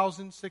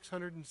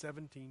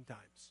 2,617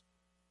 times.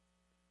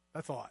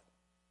 That's a lot.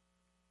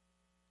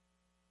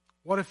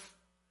 What if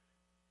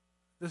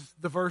this is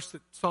the verse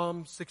that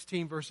Psalm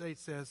 16 verse 8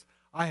 says,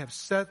 I have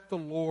set the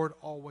Lord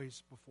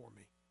always before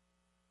me.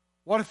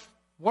 What if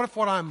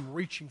what I'm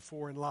reaching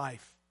for in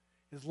life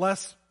is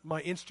less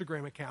my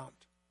Instagram account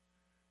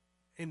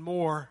and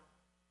more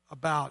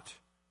about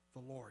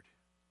the Lord?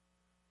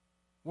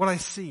 What I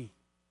see.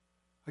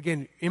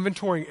 Again,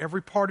 inventorying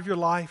every part of your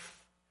life.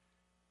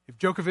 If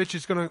Djokovic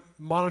is going to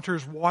monitor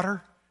his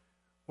water,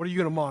 what are you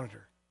going to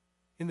monitor?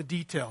 In the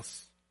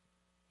details.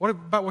 What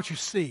about what you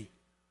see?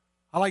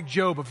 I like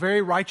Job, a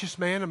very righteous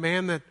man, a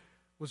man that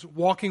was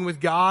walking with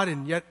God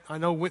and yet I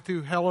know went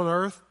through hell on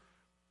earth.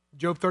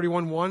 Job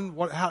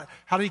 31:1.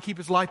 How did he keep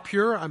his life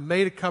pure? I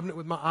made a covenant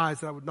with my eyes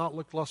that I would not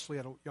look lustfully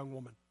at a young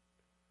woman.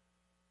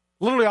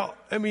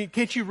 Literally,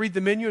 can't you read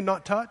the menu and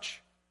not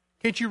touch?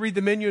 Can't you read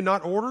the menu and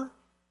not order?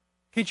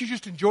 Can't you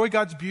just enjoy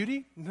God's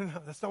beauty? No,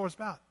 that's not what it's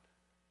about.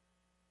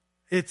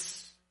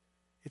 It's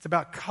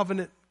about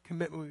covenant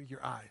commitment with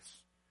your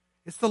eyes.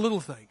 It's the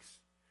little things.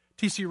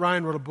 T.C.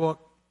 Ryan wrote a book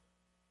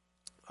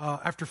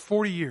after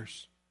 40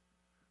 years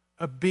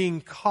of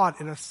being caught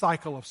in a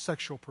cycle of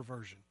sexual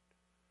perversion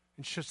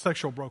and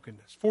sexual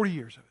brokenness. 40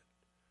 years of it.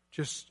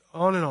 Just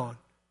on and on.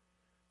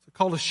 It's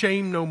called A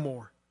Shame No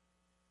More.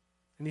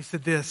 And he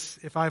said this,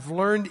 if I've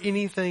learned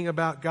anything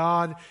about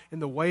God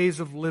and the ways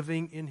of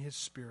living in His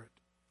Spirit,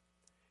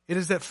 it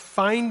is that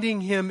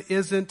finding Him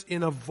isn't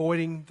in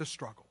avoiding the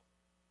struggle.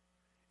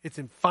 It's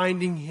in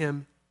finding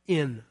Him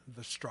in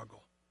the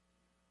struggle.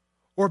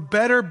 Or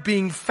better,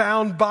 being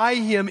found by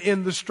Him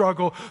in the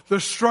struggle. The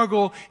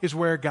struggle is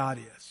where God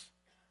is.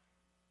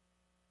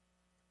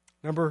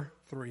 Number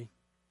 3,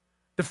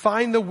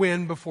 define the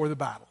win before the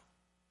battle.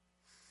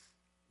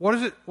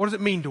 What does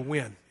it mean to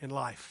win in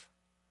life?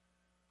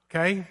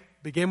 Okay,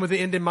 begin with the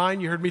end in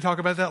mind. You heard me talk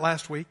about that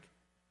last week.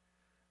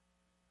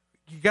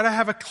 You got to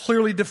have a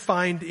clearly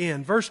defined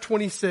end. Verse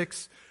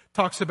 26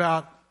 talks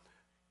about,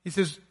 he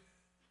says,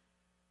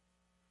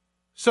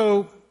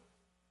 but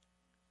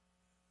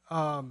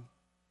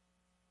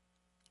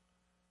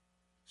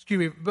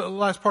the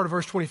last part of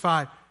verse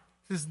 25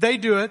 says, they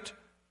do it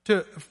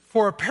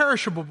for a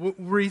perishable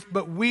wreath,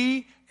 but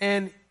we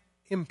an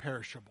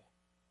imperishable.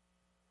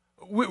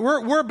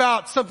 We're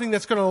about something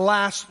that's going to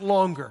last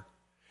longer.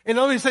 And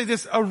let me say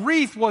this, a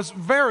wreath was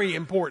very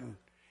important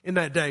in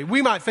that day.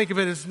 We might think of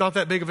it as not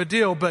that big of a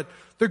deal, but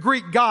the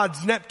Greek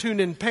gods, Neptune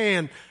and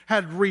Pan,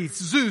 had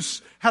wreaths.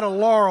 Zeus had a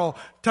laurel.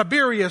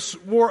 Tiberius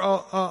wore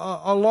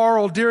a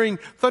laurel during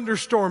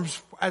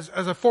thunderstorms as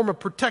a form of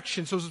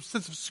protection, so it was a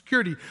sense of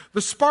security.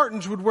 The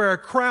Spartans would wear a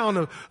crown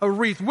of a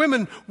wreath.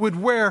 Women would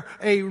wear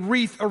a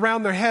wreath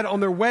around their head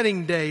on their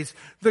wedding days.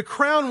 The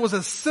crown was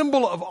a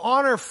symbol of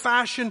honor,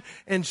 fashion,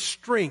 and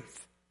strength.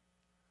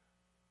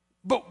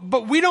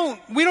 But we don't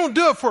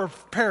do it for a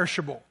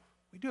perishable.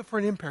 We do it for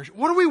an imperishable.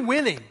 What are we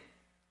winning?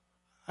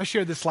 I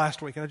shared this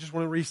last week, and I just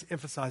want to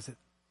re-emphasize it.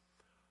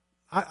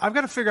 I've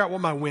got to figure out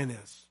what my win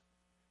is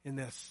in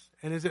this.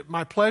 And is it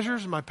my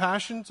pleasures and my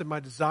passions and my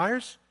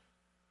desires?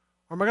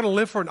 Or am I going to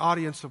live for an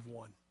audience of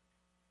one?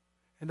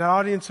 And that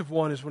audience of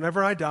one is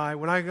whenever I die,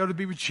 when I go to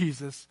be with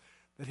Jesus,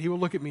 that He will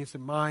look at me and say,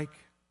 Mike,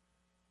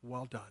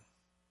 well done.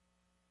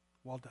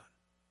 Well done.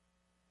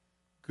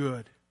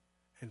 Good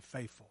and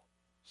faithful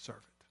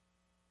servant.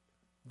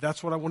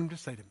 That's what I want Him to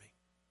say to me.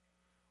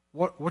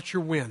 What's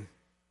your win?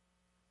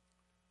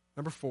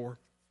 Number 4,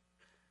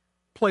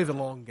 play the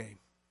long game.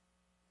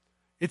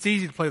 It's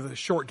easy to play the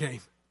short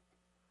game.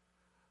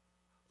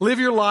 Live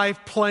your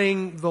life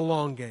playing the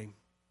long game,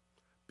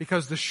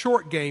 because the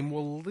short game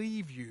will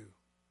leave you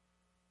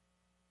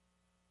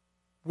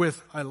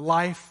with a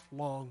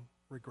lifelong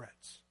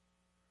regrets.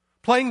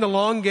 Playing the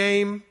long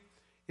game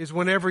is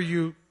whenever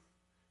you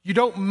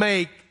don't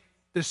make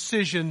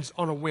decisions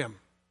on a whim.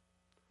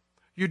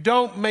 You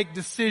don't make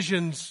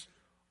decisions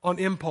on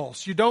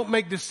impulse. You don't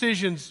make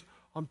decisions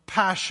on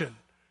passion.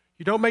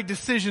 You don't make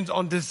decisions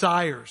on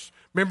desires.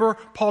 Remember,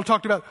 Paul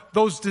talked about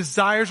those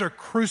desires are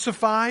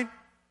crucified.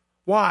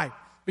 Why?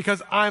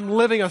 Because I'm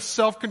living a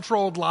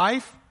self-controlled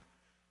life.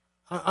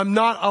 I'm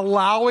not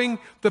allowing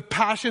the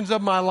passions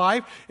of my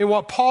life. And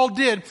what Paul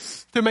did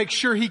to make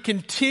sure he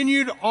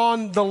continued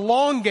on the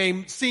long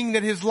game, seeing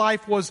that his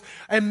life was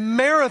a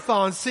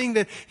marathon, seeing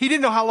that he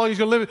didn't know how long he was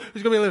going to live. He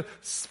was going to live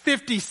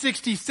 50,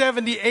 60,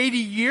 70, 80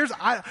 years.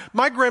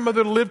 My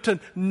grandmother lived to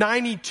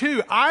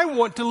 92. I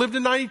want to live to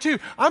 92.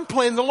 I'm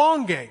playing the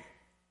long game.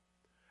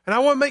 And I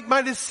want to make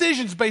my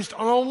decisions based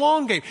on a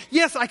long game.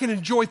 Yes, I can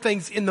enjoy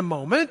things in the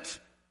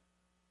moment.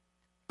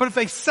 But if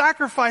they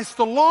sacrifice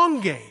the long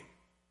game,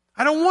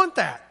 I don't want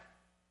that.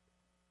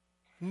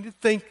 I need to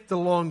think the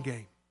long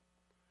game.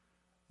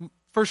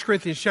 1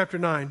 Corinthians chapter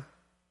 9.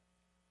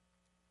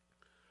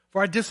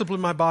 For I discipline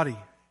my body,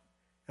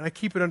 and I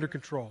keep it under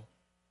control.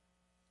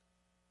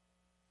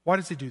 Why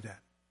does he do that?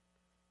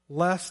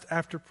 Lest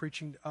after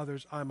preaching to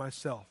others, I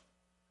myself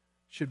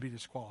should be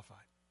disqualified.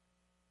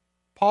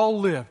 Paul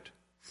lived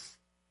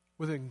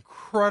with an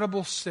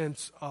incredible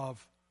sense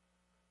of,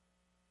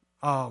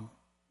 I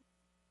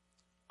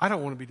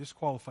don't want to be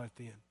disqualified at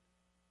the end.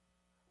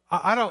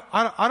 I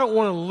don't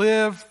want to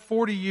live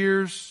 40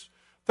 years,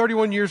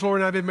 31 years, Lord,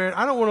 and I've been married.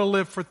 I don't want to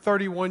live for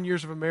 31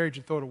 years of a marriage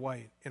and throw it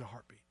away in a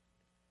heartbeat.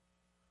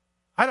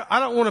 I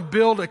don't want to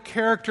build a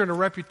character and a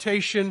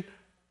reputation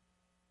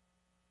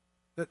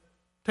that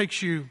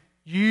takes you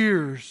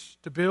years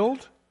to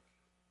build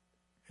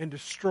and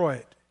destroy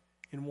it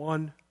in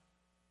one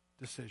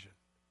decision.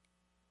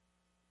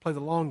 Play the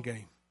long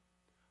game.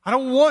 I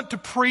don't want to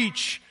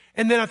preach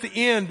and then at the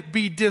end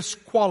be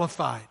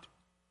disqualified.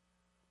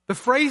 The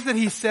phrase that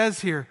he says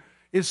here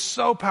is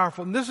so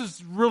powerful, and this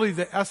is really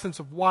the essence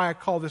of why I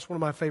call this one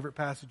of my favorite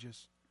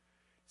passages.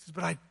 He says,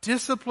 but I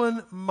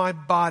discipline my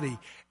body,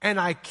 and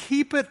I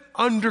keep it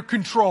under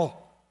control.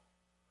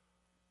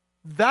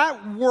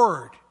 That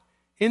word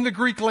in the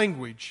Greek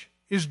language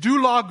is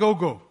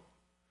doulagogo.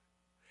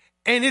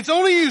 And it's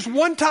only used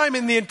one time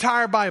in the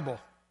entire Bible.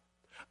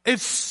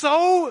 It's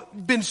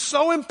been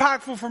so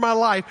impactful for my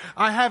life,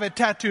 I have it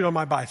tattooed on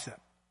my bicep.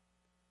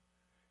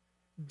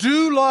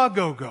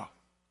 Doulagogo.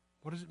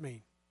 What does it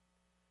mean?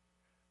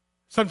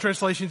 Some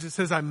translations it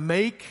says, I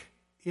make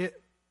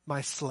it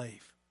my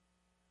slave.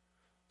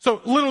 So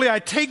literally I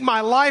take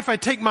my life, I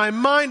take my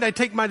mind, I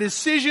take my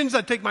decisions,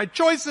 I take my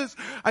choices,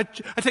 I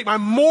take my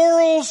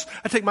morals,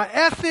 I take my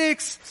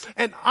ethics,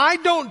 and I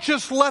don't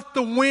just let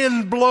the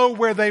wind blow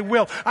where they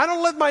will. I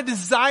don't let my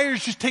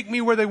desires just take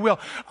me where they will.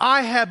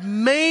 I have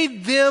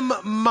made them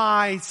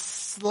my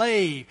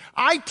slave.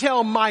 I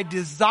tell my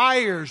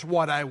desires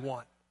what I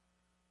want.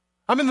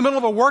 I'm in the middle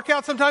of a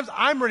workout sometimes.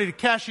 I'm ready to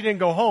cash it in and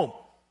go home.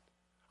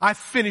 I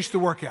finished the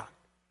workout.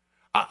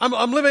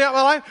 I'm living out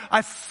my life.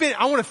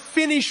 I want to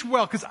finish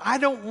well because I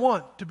don't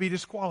want to be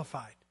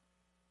disqualified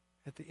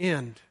at the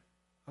end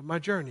of my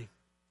journey.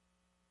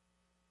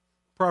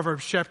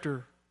 Proverbs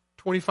chapter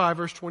 25,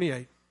 verse 28.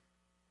 And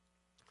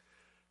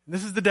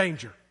this is the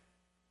danger.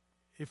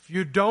 If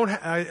you don't,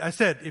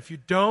 if you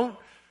don't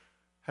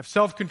have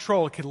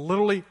self-control, it can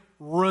literally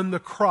ruin the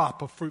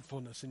crop of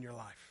fruitfulness in your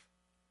life.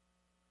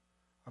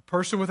 A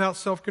person without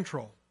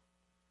self-control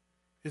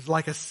is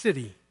like a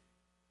city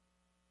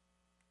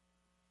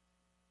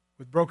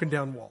with broken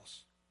down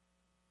walls.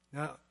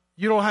 Now,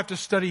 you don't have to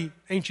study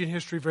ancient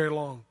history very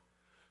long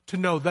to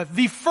know that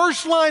the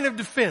first line of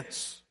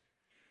defense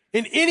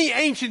in any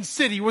ancient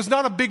city was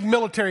not a big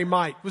military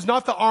might, was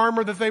not the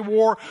armor that they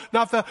wore,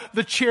 not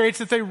the chariots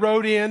that they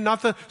rode in,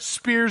 not the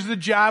spears, the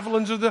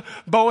javelins, or the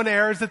bow and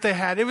arrows that they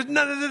had. It was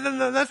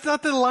no, that's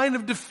not the line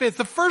of defense.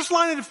 The first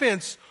line of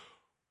defense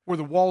were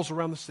the walls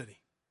around the city.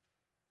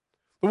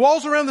 The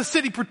walls around the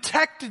city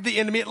protected the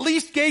enemy, at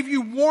least gave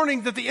you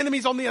warning that the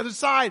enemy's on the other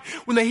side.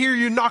 When they hear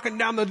you knocking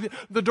down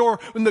the door,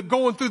 when they're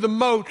going through the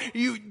moat,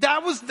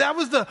 that was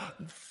the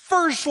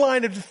first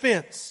line of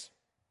defense.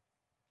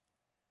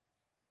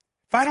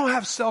 If I don't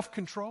have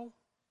self-control,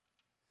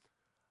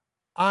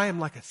 I am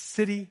like a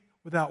city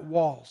without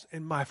walls,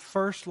 and my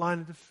first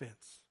line of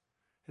defense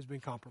has been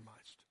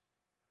compromised.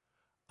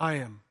 I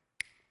am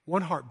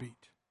one heartbeat,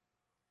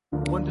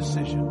 one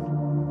decision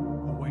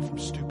away from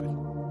stupid.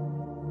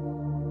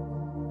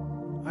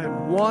 I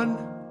am one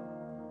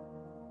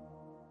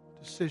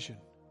decision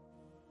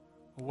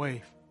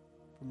away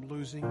from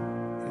losing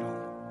it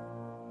all.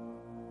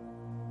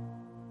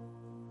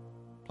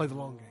 Play the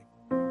long game.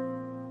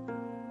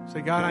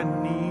 Say, God, I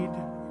need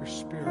your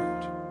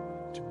Spirit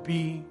to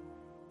be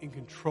in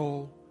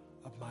control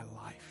of my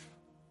life.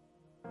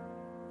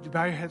 Would you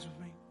bow your heads with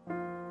me?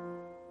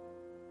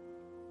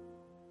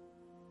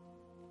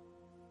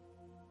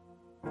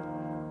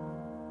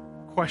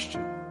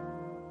 Question.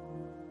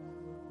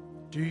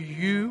 Do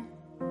you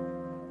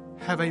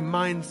have a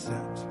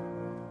mindset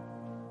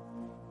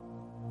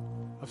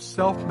of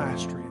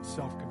self-mastery and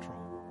self-control?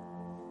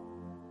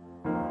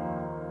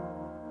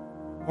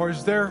 Or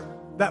is there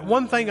that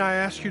one thing I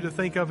asked you to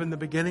think of in the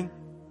beginning?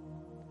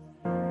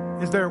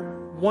 Is there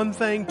one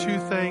thing, two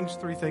things,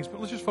 three things?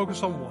 But let's just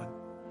focus on one.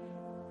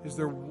 Is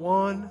there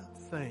one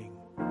thing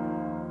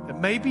that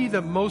maybe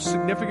the most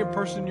significant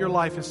person in your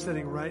life is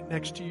sitting right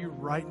next to you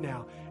right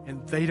now,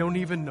 and they don't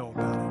even know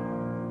about it?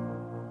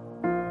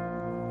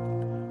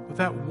 But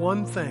that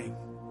one thing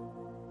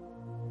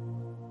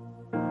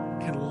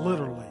can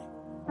literally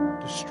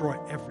destroy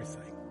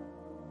everything.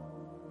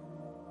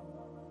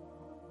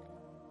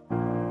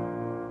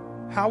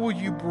 How will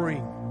you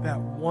bring that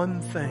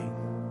one thing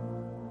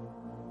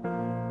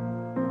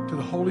to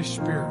the Holy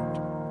Spirit,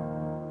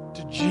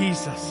 to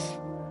Jesus,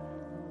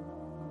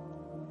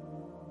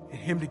 and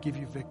Him to give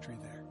you victory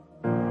there?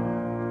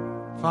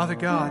 Father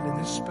God, in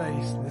this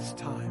space, in this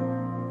time,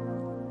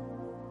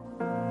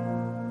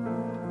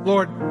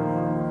 Lord,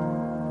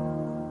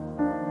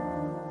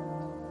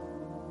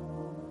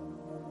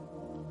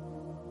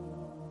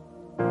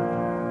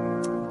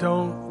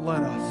 don't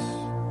let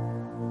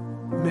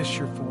us miss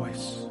your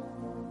voice.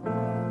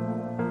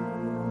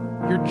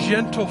 Your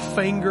gentle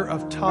finger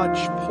of touch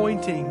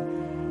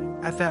pointing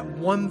at that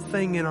one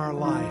thing in our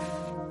life.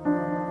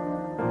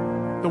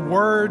 The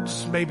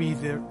words, maybe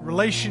the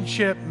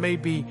relationship,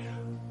 maybe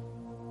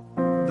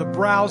the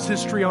browse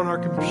history on our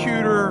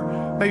computer,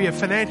 maybe a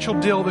financial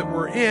deal that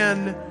we're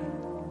in,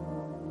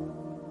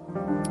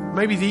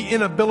 maybe the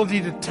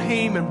inability to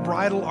tame and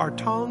bridle our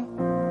tongue.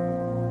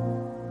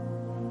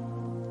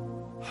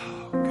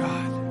 Oh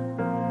God,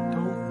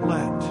 don't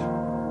let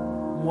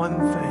one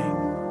thing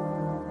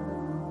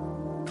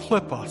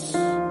clip us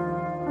that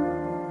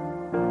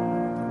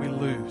we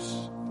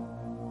lose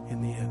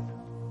in the end.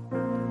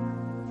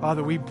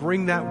 Father, we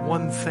bring that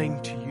one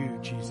thing to you,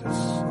 Jesus.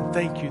 And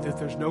thank you that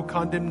there's no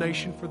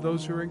condemnation for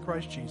those who are in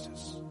Christ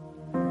Jesus.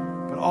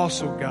 But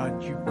also,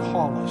 God, you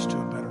call us to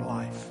a better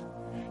life.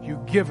 You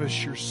give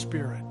us your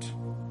Spirit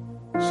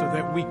so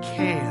that we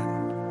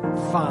can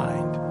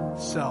find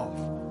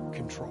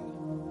self-control.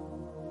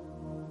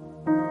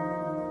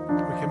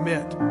 We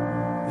commit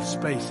this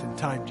space and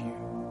time to you.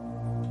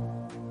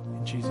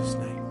 In Jesus'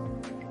 name.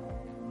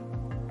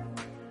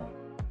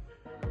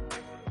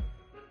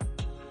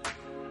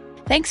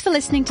 Thanks for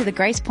listening to the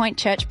Grace Point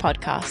Church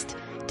podcast.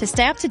 To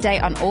stay up to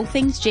date on all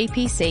things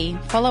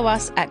GPC, follow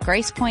us at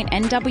Grace Point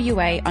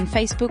NWA on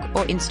Facebook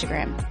or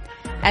Instagram.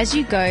 As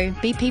you go,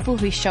 be people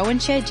who show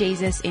and share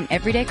Jesus in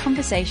everyday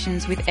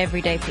conversations with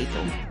everyday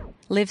people.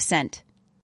 Live sent.